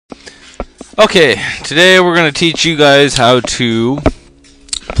Okay, today we're going to teach you guys how to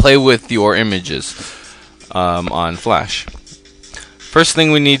play with your images on Flash. First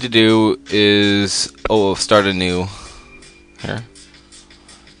thing we need to do is start a new here.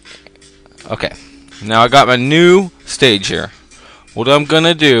 Okay, now I got my new stage here. What I'm going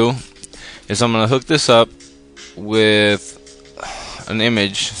to do is I'm going to hook this up with an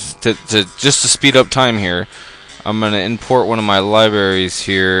image just to speed up time here. I'm going to import one of my libraries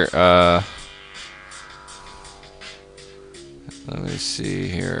here. Let me see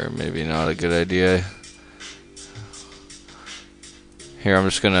here. Maybe not a good idea. Here, I'm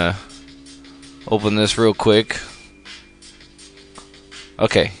just going to open this real quick.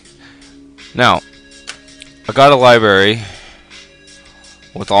 Okay. Now, I got a library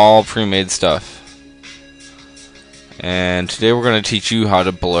with all pre-made stuff. And today we're going to teach you how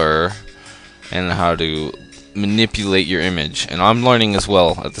to blur and how to manipulate your image. And I'm learning as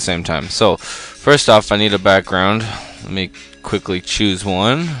well at the same time. So, first off, I need a background. Let me quickly choose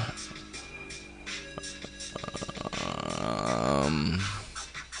one.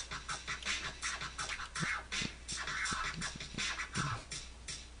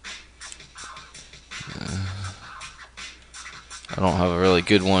 I don't have a really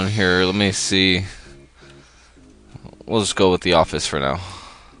good one here. Let me see. We'll just go with the office for now.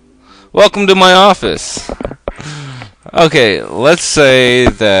 Welcome to my office. Okay, let's say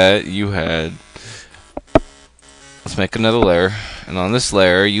that you had... Let's make another layer. And on this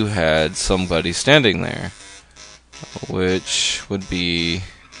layer, you had somebody standing there. Which would be...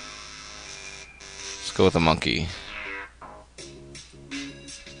 Let's go with a monkey.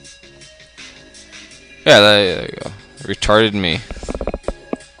 Yeah, there you go. Retarded me.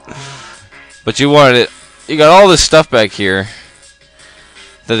 But you wanted it. You got all this stuff back here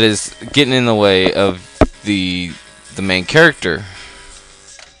that is getting in the way of the main character,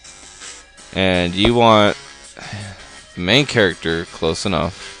 and you want the main character close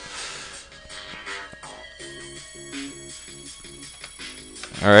enough.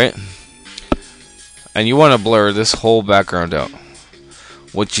 Alright, and you want to blur this whole background out.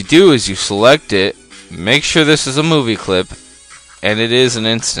 What you do is you select it, make sure this is a movie clip, and it is an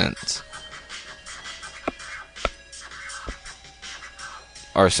instance.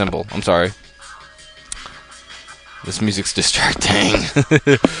 Or a symbol, I'm sorry. This music's distracting.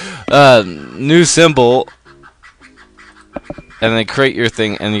 New symbol. And then create your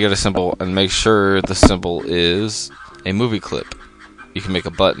thing and you get a symbol. And make sure the symbol is a movie clip. You can make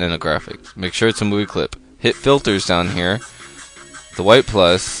a button and a graphic. Make sure it's a movie clip. Hit filters down here. The white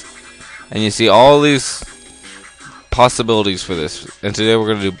plus. And you see all these possibilities for this. And today we're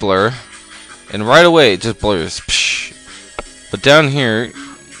going to do blur. And right away it just blurs. Psh. But down here,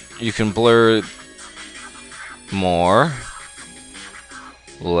 you can blur more,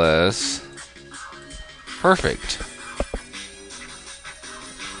 less, perfect.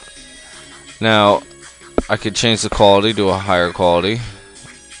 Now, I could change the quality to a higher quality.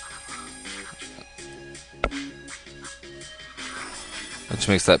 Which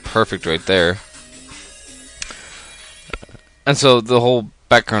makes that perfect right there. And so the whole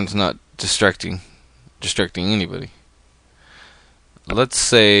background's not distracting anybody. Let's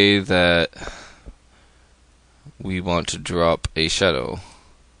say that we want to drop a shadow.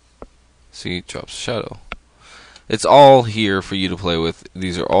 See, it drops a shadow. It's all here for you to play with.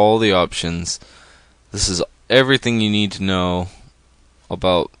 These are all the options. This is everything you need to know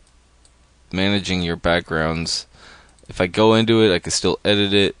about managing your backgrounds. If I go into it, I can still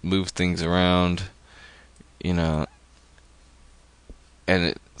edit it, move things around, you know,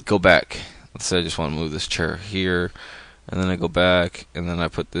 and go back. Let's say I just want to move this chair here. And then I go back, and then I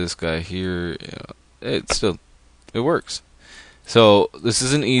put this guy here. It works. So this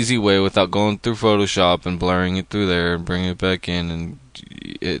is an easy way without going through Photoshop and blurring it through there and bringing it back in, and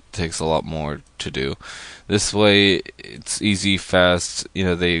it takes a lot more to do. This way, it's easy, fast. You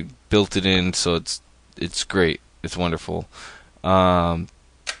know, they built it in, so it's great. It's wonderful. And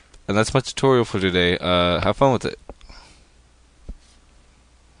that's my tutorial for today. Have fun with it.